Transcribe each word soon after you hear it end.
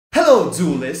Hello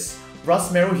duelists,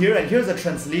 Rustmarrow here, and here's a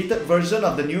translated version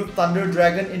of the new Thunder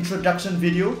Dragon introduction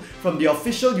video from the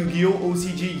official Yugioh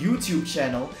OCG YouTube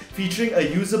channel featuring a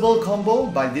usable combo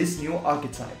by this new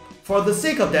archetype. For the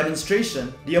sake of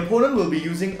demonstration, the opponent will be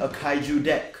using a kaiju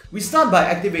deck. We start by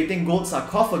activating Gold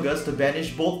Sarcophagus to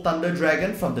banish both Thunder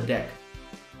Dragon from the deck.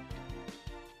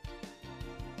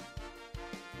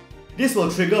 This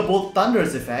will trigger both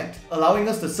Thunder's effect, allowing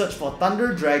us to search for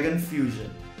Thunder Dragon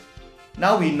Fusion.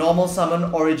 Now we normal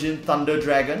summon Origin Thunder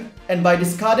Dragon, and by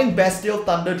discarding Bestial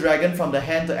Thunder Dragon from the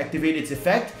hand to activate its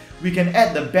effect, we can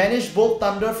add the banished Bolt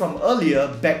Thunder from earlier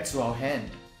back to our hand.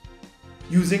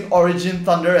 Using Origin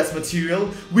Thunder as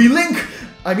material, we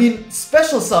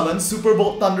special summon Super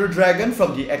Bolt Thunder Dragon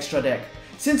from the extra deck.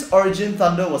 Since Origin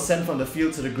Thunder was sent from the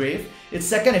field to the grave, its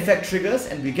second effect triggers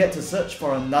and we get to search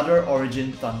for another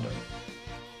Origin Thunder.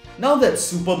 Now that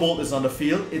Super Bolt is on the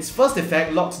field, its first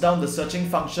effect locks down the searching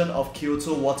function of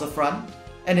Kyoto Waterfront,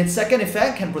 and its second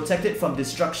effect can protect it from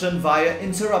destruction via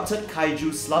Interrupted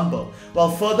Kaiju Slumber, while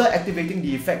further activating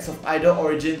the effects of either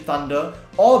Origin Thunder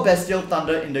or Bestial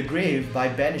Thunder in the grave by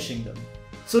banishing them.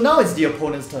 So now it's the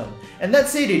opponent's turn, and let's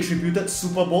say they tributed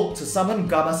Super Bolt to summon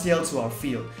Gamasiel to our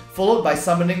field, followed by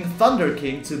summoning Thunder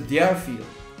King to their field.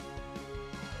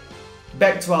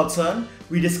 Back to our turn,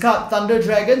 we discard Thunder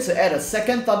Dragon to add a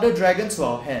second Thunder Dragon to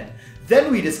our hand.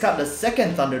 Then we discard the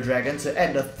second Thunder Dragon to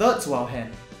add the third to our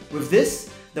hand. With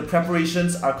this, the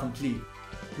preparations are complete.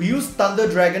 We use Thunder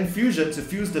Dragon Fusion to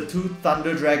fuse the two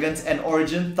Thunder Dragons and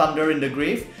Origin Thunder in the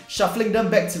grave, shuffling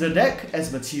them back to the deck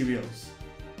as materials.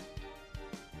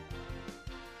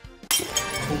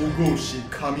 神々しい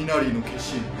雷の化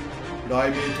身、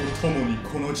雷鳴とともに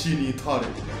この地に至れ、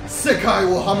世界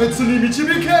を破滅に導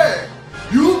け。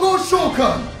融合召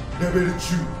喚レベル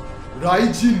10、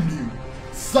雷神竜、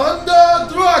Thunder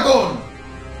Dragon.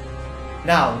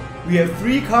 Now, we have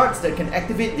 3 cards that can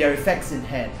activate their effects in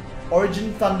hand: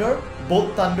 Origin Thunder,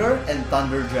 Bolt Thunder, and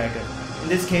Thunder Dragon. In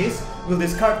this case, we'll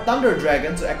discard Thunder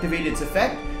Dragon to activate its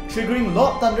effect, triggering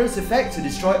Lord Thunder's effect to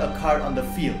destroy a card on the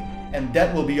field. And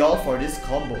that will be all for this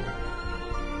combo.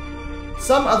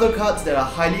 Some other cards that are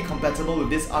highly compatible with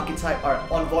this archetype are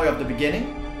Envoy of the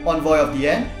Beginning, Envoy of the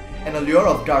End, and Allure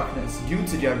of Darkness due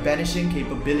to their banishing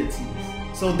capabilities.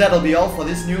 So that'll be all for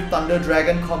this new Thunder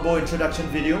Dragon combo introduction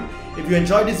video. If you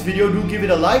enjoyed this video, do give it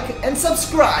a like and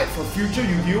subscribe for future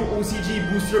Yugioh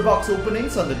OCG booster box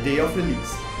openings on the day of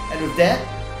release. And with that,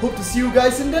 hope to see you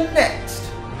guys in the next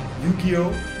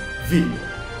Yugioh video.